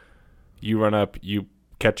through, you run up, you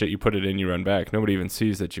catch it, you put it in, you run back. Nobody even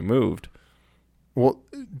sees that you moved. Well,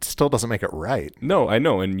 it still doesn't make it right. No, I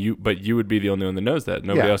know, but you would be the only one that knows that.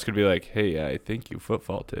 Nobody else could be like, "Hey, I think you foot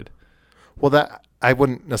faulted." Well, that I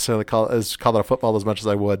wouldn't necessarily call it a foot fault as much as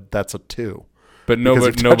I would. That's a 2. But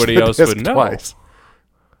nobody else would know. Twice.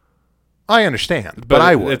 I understand, but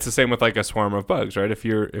I would. It's the same with a swarm of bugs, right?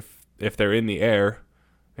 If they're in the air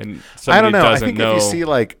and I somebody don't know. I doesn't think know. if you see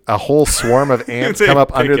like a whole swarm of ants They come up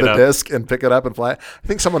pick under it the up. disc and pick it up and fly, I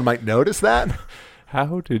think someone might notice that.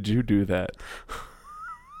 How did you do that?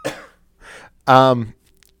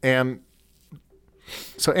 And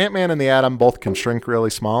so Ant-Man and the Atom both can shrink really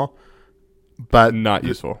small, but Not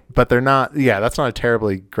useful. But they're not. Yeah, that's not a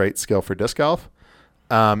terribly great skill for disc golf,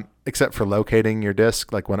 except for locating your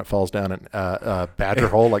disc, like when it falls down a badger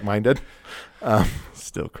hole, like mine did.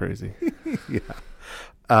 Still crazy.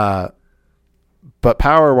 But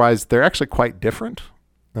power-wise, they're actually quite different.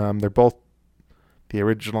 They're both the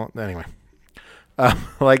original. Anyway,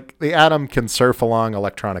 like the Atom can surf along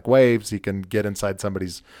electronic waves. He can get inside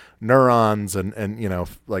somebody's neurons and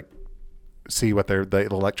like see what the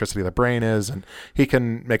electricity of the brain is, and he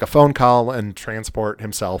can make a phone call and transport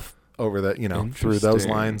himself over the through those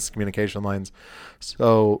lines, communication lines.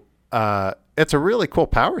 So it's a really cool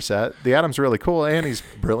power set. The Atom's really cool, and he's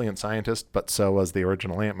a brilliant scientist, but so was the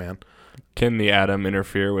original Ant-Man. Can the Atom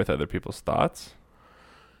interfere with other people's thoughts?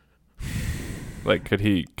 Like, could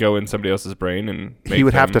he go in somebody else's brain and make He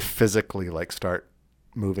would have to physically like start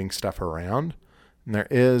moving stuff around. And there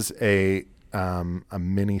is a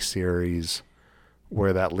mini series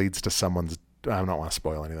where that leads to someone's. I don't want to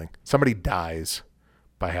spoil anything. Somebody dies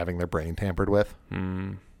by having their brain tampered with.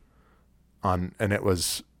 And it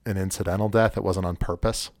was an incidental death. It wasn't on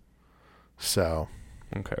purpose. So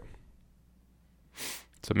Okay.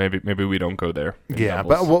 So maybe we don't go there. yeah,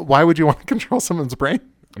 but why would you want to control someone's brain?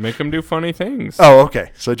 Make them do funny things. Oh,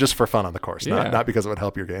 okay. So just for fun on the course, Yeah. not because it would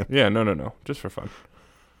help your game. Yeah, no. Just for fun.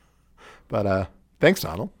 But thanks,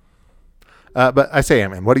 Donald. But I say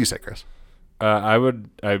Ant-Man. What do you say, Chris?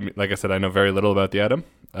 Like I said, I know very little about the Atom.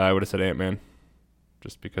 I would have said Ant-Man,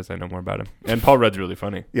 just because I know more about him. And Paul Rudd's really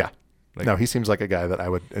funny. Yeah. Like, No, he seems like a guy that I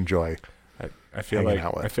would enjoy. I feel hanging like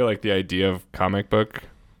out with. I feel like the idea of comic book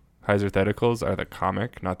hypotheticals are the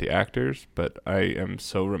comic, not the actors. But I am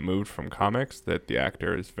so removed from comics that the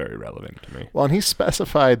actor is very relevant to me. Well, and he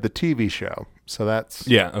specified the TV show, so that's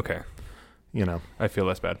Yeah. Okay. I feel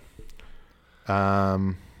less bad.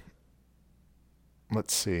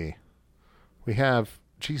 Let's see. We have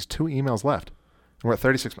 2 emails left, and we're at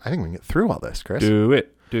 36. I think we can get through all this, Chris. Do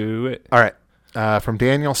it. All right. From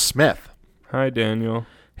Daniel Smith. Hi, Daniel.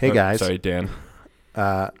 Hey guys. Sorry, Dan.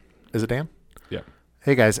 Is it Dan? Yeah.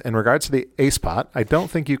 Hey guys, in regards to the ACE-POT, I don't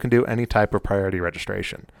think you can do any type of priority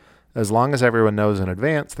registration. As long as everyone knows in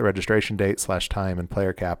advance the registration date / time and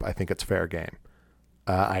player cap, I think it's fair game.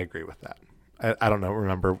 I agree with that. I don't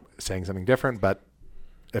remember saying something different, but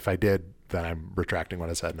if I did, then I'm retracting what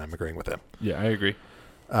I said and I'm agreeing with him. Yeah, I agree.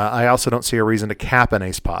 I also don't see a reason to cap an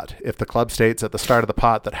ACE-POT. If the club states at the start of the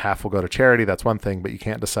pot that half will go to charity, that's one thing, but you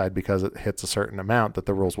can't decide because it hits a certain amount that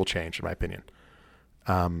the rules will change, in my opinion.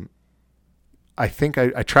 I think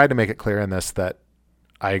I tried to make it clear in this that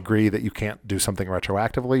I agree that you can't do something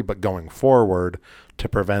retroactively, but going forward to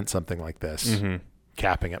prevent something like this,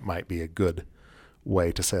 capping it might be a good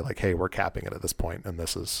way to say like, hey, we're capping it at this point, and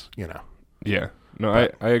this is, Yeah. No,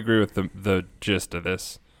 I agree with the gist of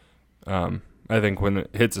this. I think when it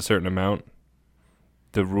hits a certain amount,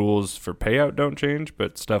 the rules for payout don't change,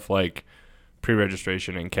 but stuff like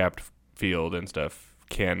pre-registration and capped field and stuff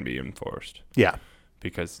can be enforced. Yeah.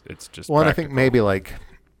 Because it's just Well, and I practical. think maybe like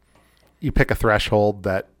you pick a threshold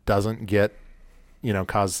that doesn't get,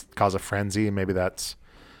 cause a frenzy. Maybe that's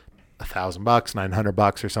 $1,000,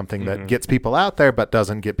 $900 or something that gets people out there, but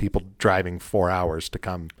doesn't get people driving 4 hours to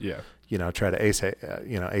come, try to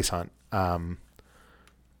ace hunt.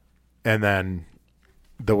 And then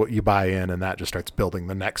you buy in, and that just starts building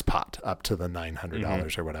the next pot up to the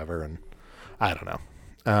 $900 or whatever. And I don't know.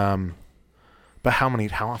 But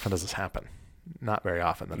how often does this happen? Not very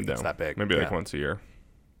often that it gets that big. Maybe like once a year.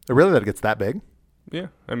 Really, that it gets that big? Yeah,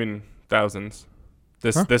 I mean thousands.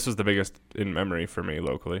 This was the biggest in memory for me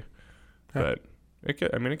locally, but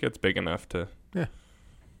it gets big enough to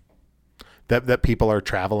that people are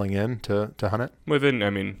traveling in to hunt it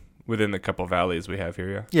within the couple valleys we have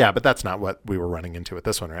here. Yeah. Yeah, but that's not what we were running into with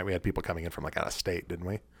this one, right? We had people coming in from like out of state, didn't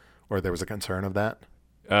we? Or there was a concern of that.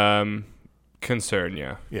 Concern,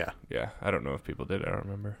 yeah. Yeah. I don't know if people did. I don't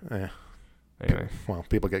remember. Yeah. Anyway. Well,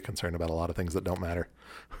 people get concerned about a lot of things that don't matter.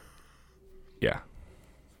 Yeah.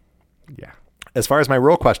 As far as my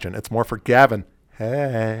rule question, it's more for Gavin.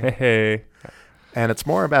 Hey. And it's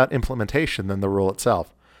more about implementation than the rule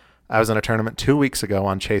itself. I was in a tournament 2 weeks ago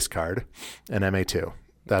on Chase Card and MA2.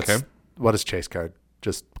 What is Chase Card?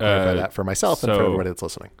 Just clarify that for myself and for everybody that's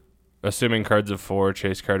listening. Assuming cards of 4,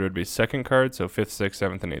 Chase Card would be second card, so 5th, 6th,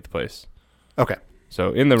 7th, and 8th place. Okay.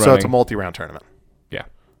 So in the running. So it's a multi-round tournament. Yeah.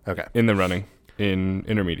 Okay. In the running, in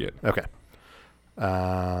intermediate. Okay.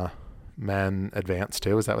 men advanced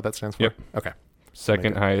too. Is that what that stands for? Yep. Okay.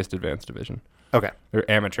 Second highest advanced division. Okay. Or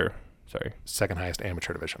amateur. Sorry. Second highest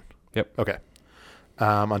amateur division. Yep. Okay.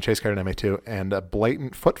 On Chase Carter and MA2, and a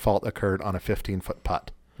blatant foot fault occurred on a 15-foot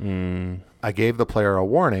putt. I gave the player a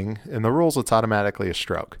warning. In the rules, it's automatically a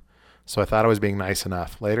stroke. So I thought I was being nice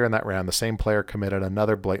enough. Later in that round, the same player committed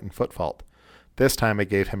another blatant foot fault. This time I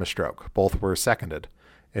gave him a stroke. Both were seconded.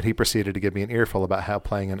 And he proceeded to give me an earful about how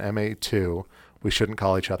playing an MA2, we shouldn't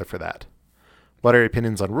call each other for that. What are your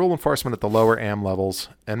opinions on rule enforcement at the lower AM levels?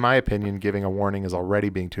 In my opinion, giving a warning is already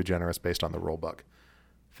being too generous based on the rule book.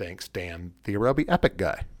 Thanks, Dan, the Aerobi Epic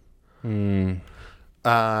guy.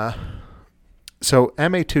 So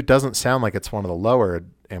MA2 doesn't sound like it's one of the lower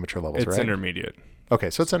amateur levels, right? It's intermediate. Okay,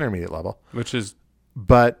 so it's intermediate level. Which is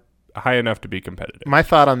But high enough to be competitive. my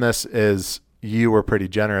thought on this is you were pretty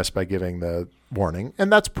generous by giving the warning,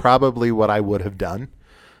 and that's probably what I would have done,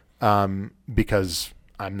 because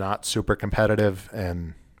I'm not super competitive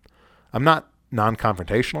and I'm not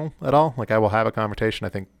non-confrontational at all. Like, I will have a confrontation. I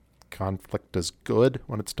think conflict is good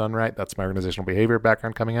when it's done right. That's my organizational behavior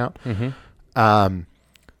background coming out.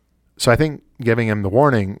 So I think giving him the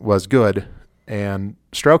warning was good, and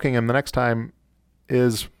stroking him the next time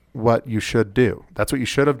is what you should do. That's what you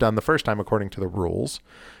should have done the first time according to the rules.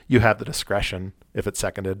 You have the discretion, if it's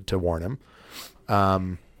seconded, to warn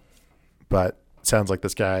him. But it sounds like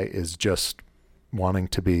this guy is just wanting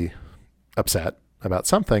to be upset about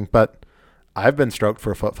something. But I've been stroked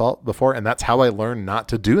for a foot fault before, and that's how I learned not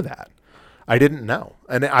to do that. I didn't know.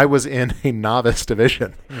 And I was in a novice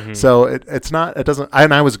division. So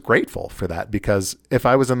and I was grateful for that, because if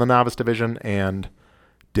I was in the novice division and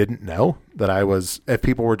didn't know that if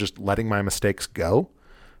people were just letting my mistakes go,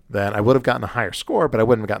 then I would have gotten a higher score, but I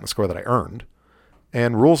wouldn't have gotten the score that I earned.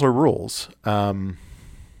 And rules are rules. I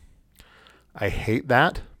hate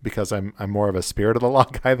that, because I'm more of a spirit of the law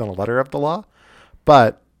guy than a letter of the law.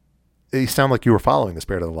 But you sound like you were following the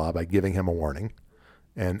spirit of the law by giving him a warning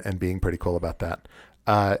and being pretty cool about that.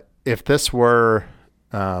 If this were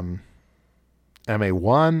MA1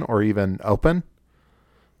 or even open,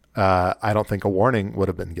 I don't think a warning would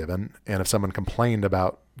have been given. And if someone complained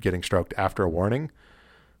about getting stroked after a warning,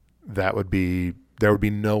 there would be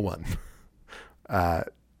no one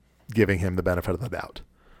giving him the benefit of the doubt.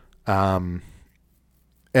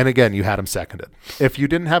 And again, you had him seconded. If you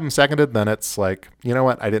didn't have him seconded, then it's like, you know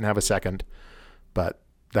what? I didn't have a second, but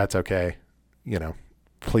that's okay.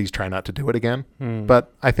 Please try not to do it again.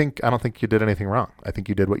 But I don't think you did anything wrong. I think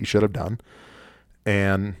you did what you should have done.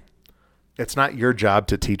 And it's not your job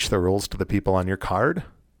to teach the rules to the people on your card,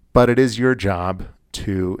 but it is your job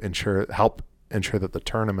to help ensure that the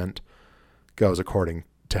tournament goes according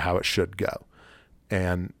to how it should go.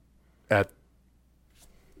 And at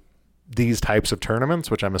these types of tournaments,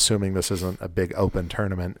 which I'm assuming this isn't a big open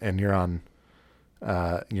tournament, and you're in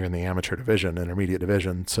the amateur division, intermediate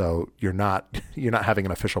division, so you're not having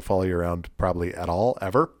an official follow you around probably at all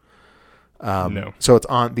ever. No. So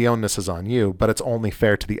the onus is on you, but it's only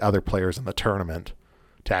fair to the other players in the tournament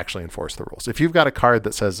to actually enforce the rules. If you've got a card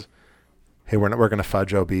that says, "Hey, we're going to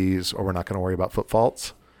fudge OBs, or we're not going to worry about foot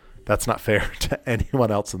faults," that's not fair to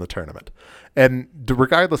anyone else in the tournament. And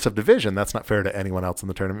regardless of division, that's not fair to anyone else in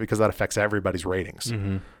the tournament, because that affects everybody's ratings.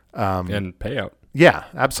 And payout. Yeah,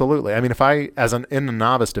 absolutely. I mean, if I, in the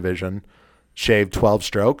novice division, shaved 12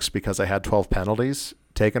 strokes because I had 12 penalties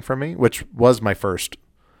taken from me, which was my first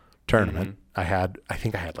tournament, I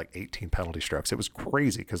think I had like 18 penalty strokes. It was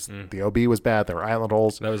crazy, because the OB was bad. There were island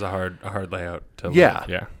holes. That was a hard layout to yeah. learn.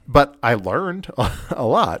 Yeah. But I learned a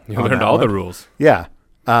lot. You learned all the rules. Yeah.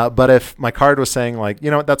 But if my card was saying like,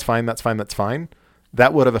 you know what, that's fine,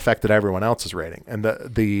 that would have affected everyone else's rating. And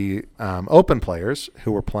the open players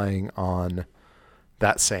who were playing on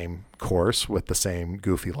that same course with the same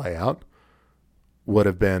goofy layout would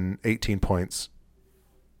have been 18 points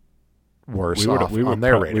worse off on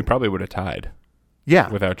their rating. We probably would have tied. Yeah.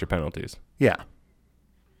 Without your penalties. Yeah.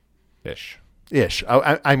 Ish.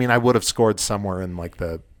 I mean, I would have scored somewhere in like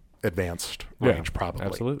the advanced range, probably.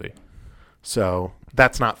 Absolutely. So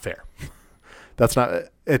that's not fair. That's not.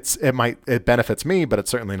 It benefits me, but it's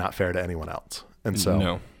certainly not fair to anyone else. And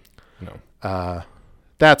so no.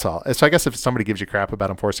 That's all. So I guess if somebody gives you crap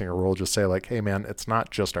about enforcing a rule, just say like, "Hey, man, it's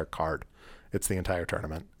not just our card; it's the entire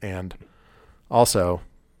tournament." And also,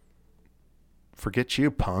 forget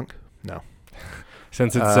you, punk. No.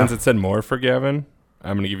 Since it said more for Gavin,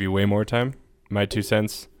 I'm going to give you way more time. My 2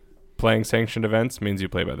 cents: playing sanctioned events means you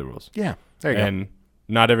play by the rules. Yeah, there you go. And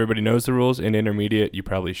not everybody knows the rules. In intermediate, you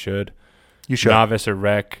probably should. You should. Novice or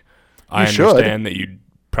rec, I understand that you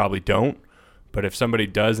probably don't. But if somebody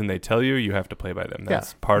does and they tell you, you have to play by them.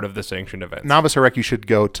 That's part of the sanctioned events. Novice or rec, you should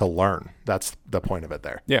go to learn. That's the point of it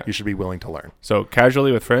there. Yeah. You should be willing to learn. So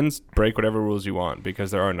casually with friends, break whatever rules you want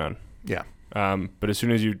because there are none. Yeah. But as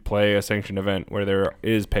soon as you play a sanctioned event where there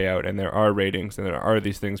is payout and there are ratings and there are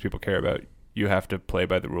these things people care about, you have to play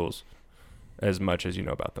by the rules as much as you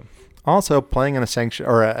know about them. Also, playing in a sanction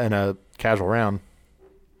or in a casual round,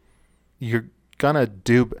 you're gonna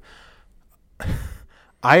do.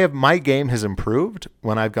 My game has improved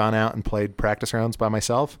when I've gone out and played practice rounds by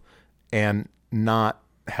myself, and not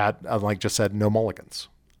had like just said no mulligans.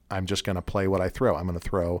 I'm just gonna play what I throw. I'm gonna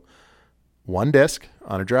throw one disc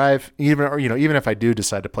on a drive, even if I do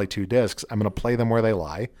decide to play 2 discs, I'm gonna play them where they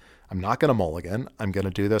lie. I'm not gonna mulligan. I'm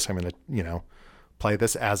gonna do this. I'm gonna play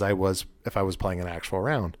this as I was if I was playing an actual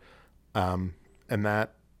round, and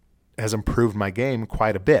that has improved my game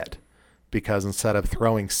quite a bit. Because instead of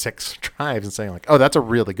throwing 6 drives and saying like, oh, that's a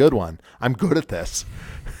really good one, I'm good at this.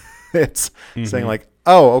 It's saying like,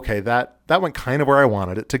 oh, okay, that went kind of where I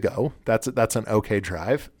wanted it to go. That's an okay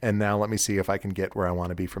drive. And now let me see if I can get where I want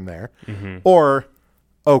to be from there. Or,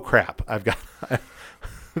 oh crap,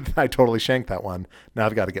 I totally shanked that one. Now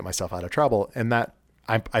I've got to get myself out of trouble. And that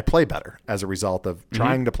I play better as a result of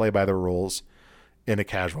trying to play by the rules in a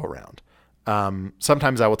casual round.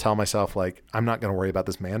 Sometimes I will tell myself like, I'm not going to worry about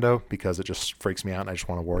this Mando because it just freaks me out. And I just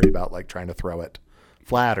want to worry about like trying to throw it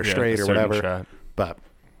flat or straight or whatever. Shot. But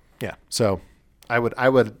yeah, so I would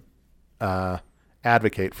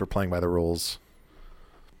advocate for playing by the rules.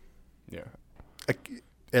 Yeah.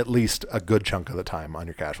 At least a good chunk of the time on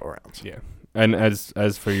your casual rounds. Yeah. And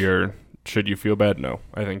as for your, should you feel bad? No,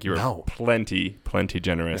 I think you were plenty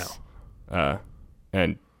generous. No.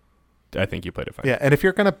 And I think you played it fine. Yeah, and if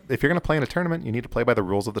you're gonna play in a tournament, you need to play by the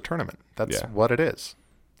rules of the tournament. That's what it is.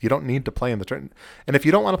 You don't need to play in the tournament. And if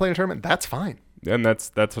you don't want to play in a tournament, that's fine. And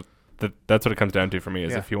that's what it comes down to for me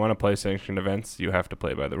is if you want to play sanctioned events, you have to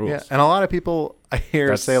play by the rules. Yeah, and a lot of people I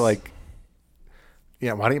hear say like,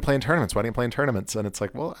 yeah, why don't you play in tournaments? Why don't you play in tournaments? And it's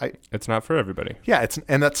like, well, it's not for everybody. Yeah,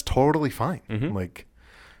 and that's totally fine. Like,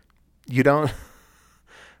 you don't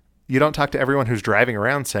talk to everyone who's driving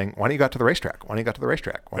around saying, why don't you go out to the racetrack? Why don't you go out to the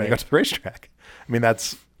racetrack? Why don't you go to the racetrack? I mean,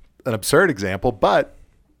 that's an absurd example, but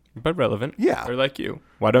relevant. Yeah. Or like you.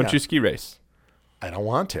 Why don't you ski race? I don't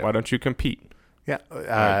want to. Why don't you compete? Yeah.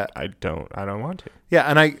 I don't want to. Yeah.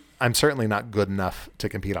 And I'm certainly not good enough to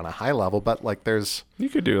compete on a high level, but like you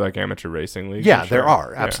could do like amateur racing leagues. Yeah, there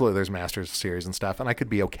are. Absolutely. There's Masters series and stuff, and I could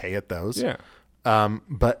be okay at those. Yeah.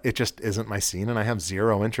 But it just isn't my scene, and I have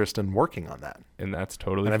zero interest in working on that. And that's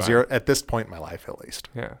totally fine. And I have zero at this point in my life, at least.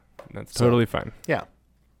 Yeah, that's totally fine. Yeah.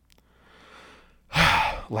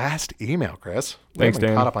 Last email, Chris. Thanks,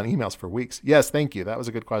 Dan. Caught up on emails for weeks. Yes, thank you. That was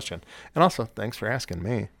a good question. And also, thanks for asking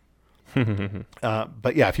me.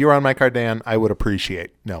 But yeah, if you were on my card, Dan, I would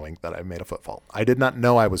appreciate knowing that I made a foot fault. I did not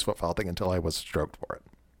know I was foot faulting until I was stroked for it.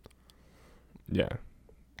 Yeah.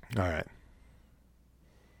 All right.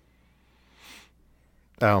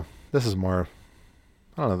 Oh, this is more.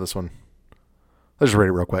 I don't know this one. Let's just read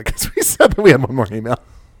it real quick because we said that we had one more email.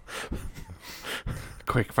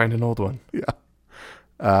 Quick, find an old one.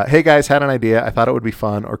 Yeah. Hey guys, had an idea. I thought it would be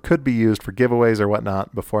fun or could be used for giveaways or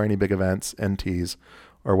whatnot before any big events, NTs,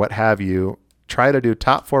 or what have you. Try to do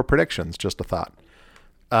top 4 predictions. Just a thought.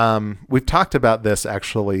 We've talked about this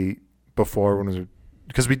actually before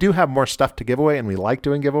because we do have more stuff to give away and we like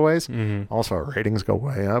doing giveaways. Mm-hmm. Also, our ratings go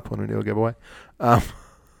way up when we do a giveaway.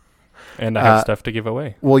 And I have stuff to give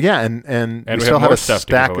away. Well, yeah, and we still have a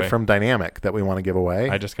stack from Dynamic that we want to give away.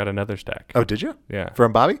 I just got another stack. Oh, did you? Yeah.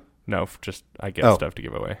 From Bobby? No, I get stuff to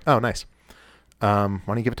give away. Oh, nice. Why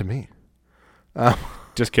don't you give it to me?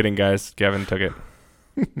 Just kidding, guys. Gavin took it.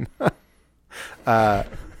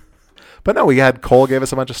 But no, we had Cole gave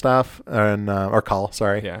us a bunch of stuff, or Call,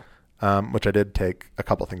 sorry. Yeah. Which I did take a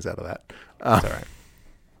couple things out of that. That's all right.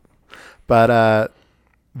 But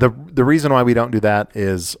the reason why we don't do that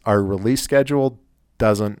is our release schedule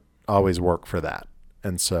doesn't always work for that.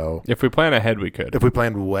 And so if we plan ahead, we could. If we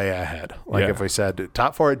planned way ahead, like if we said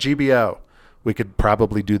top 4 at GBO, we could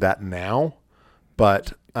probably do that now.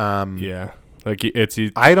 But yeah, like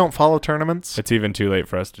I don't follow tournaments. It's even too late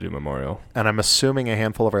for us to do Memorial. And I'm assuming a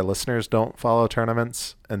handful of our listeners don't follow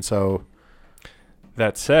tournaments. And so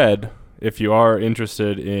that said, if you are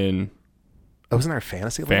interested in isn't there a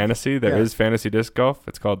fantasy league? Fantasy? There is fantasy disc golf.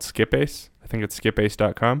 It's called Skip Ace. I think it's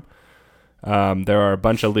skipace.com. There are a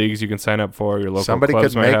bunch of leagues you can sign up for. Your local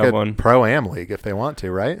clubs might have one. Somebody could make a Pro-Am league if they want to,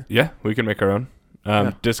 right? Yeah, we can make our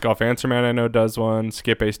own. Disc Golf Answer Man I know does one.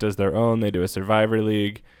 Skip Ace does their own. They do a Survivor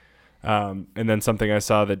League. And then something I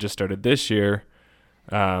saw that just started this year,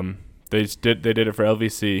 they did it for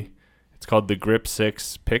LVC. It's called the Grip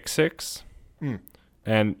 6 Pick 6. Mm.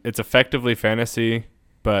 And it's effectively fantasy,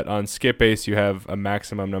 but on Skip Ace you have a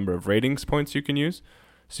maximum number of ratings points you can use.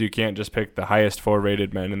 So you can't just pick the highest 4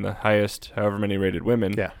 rated men and the highest however many rated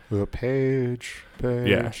women. Yeah. Paige.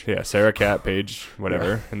 Yeah. Sarah, Cat, Paige,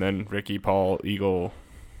 whatever. And then Ricky, Paul, Eagle,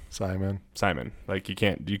 Simon. Like you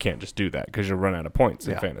can't just do that because you'll run out of points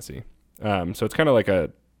in Yeah. fantasy. So it's kind of like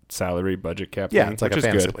a salary budget cap Yeah, thing, it's like which a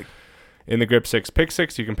is fantasy good. league. In the Grip 6 Pick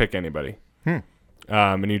 6, you can pick anybody.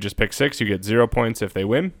 And you just pick 6, you get 0 points if they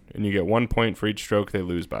win, and you get 1 point for each stroke they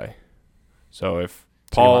lose by. So if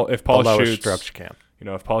Paul shoots strokes you can.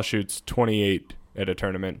 if Paul shoots 28 at a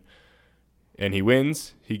tournament and he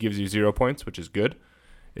wins, he gives you 0 points, which is good.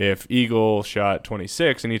 If Eagle shot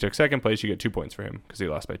 26 and he took second place, you get 2 points for him because he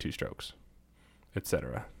lost by 2 strokes,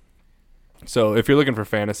 etc. So if you're looking for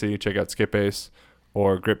fantasy, check out Skip Ace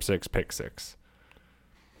or Grip 6 Pick 6.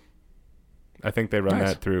 I think they run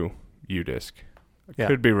Nice. that through UDisc. Yeah.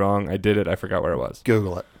 Could be wrong. I did it. I forgot where it was.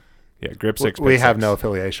 Google it. Yeah, Grip 6 Pick We have 6. no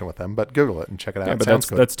affiliation with them, but Google it and check it out. Yeah, It but sounds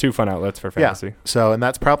good. that's 2 fun outlets for fantasy. Yeah. So, and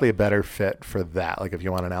that's probably a better fit for that. Like if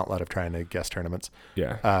you want an outlet of trying to guess tournaments,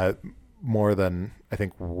 Yeah. more than I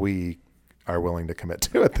think we are willing to commit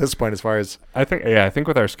to at this point. As far as I think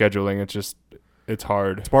with our scheduling, it's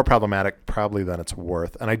hard. it's more problematic probably than it's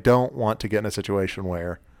worth. And I don't want to get in a situation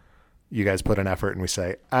where you guys put an effort and we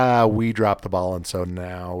say, we dropped the ball, and so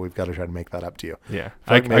now we've got to try to make that up to you. Yeah. I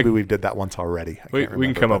feel like maybe we did that once already. We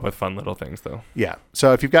can come up with fun little things, though. Yeah.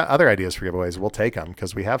 So if you've got other ideas for giveaways, we'll take them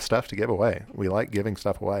because we have stuff to give away. We like giving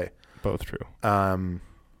stuff away. Both true. And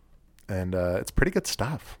it's pretty good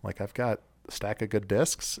stuff. Like I've got a stack of good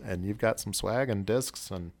discs, and you've got some swag and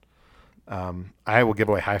discs, and I will give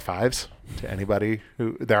away high fives to anybody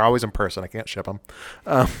who they're always in person. I can't ship them.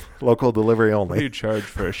 Local delivery What do only. you charge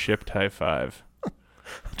for a shipped high five?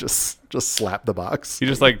 Just slap the box. You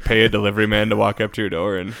just like pay a delivery man to walk up to your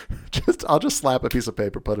door and I'll just slap a piece of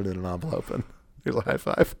paper, put it in an envelope, and here's a high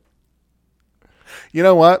five. You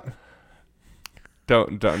know what?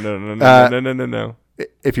 no.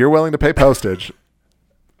 If you're willing to pay postage,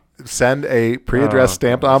 send a pre-addressed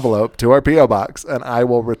stamped gosh. envelope to our P.O. box, and I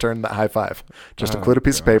will return the high five. Just include a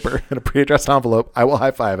piece of paper and a pre-addressed envelope. I will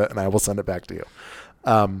high five it, and I will send it back to you.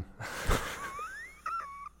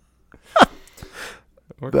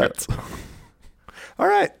 That's all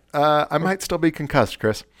right. I might still be concussed,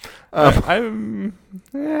 Chris. I'm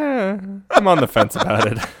on the fence about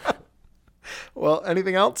it. Well,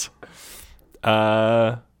 anything else?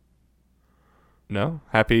 No.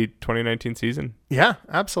 Happy 2019 season. Yeah,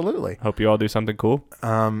 absolutely. Hope you all do something cool.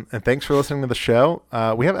 And thanks for listening to the show.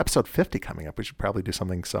 We have episode 50 coming up. We should probably do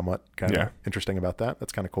something somewhat kind of interesting about that.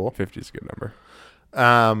 That's kind of cool. 50 is a good number.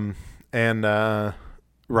 And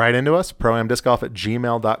write into us,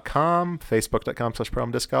 proamdiscgolf@gmail.com,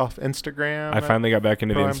 facebook.com/proamdiscgolf, Instagram. I finally got back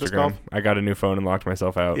into the Pro Am Instagram. Disc Golf. I got a new phone and locked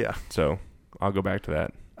myself out. Yeah. So I'll go back to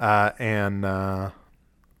that. And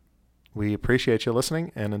we appreciate you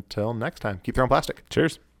listening. And until next time, keep throwing plastic.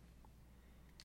 Cheers.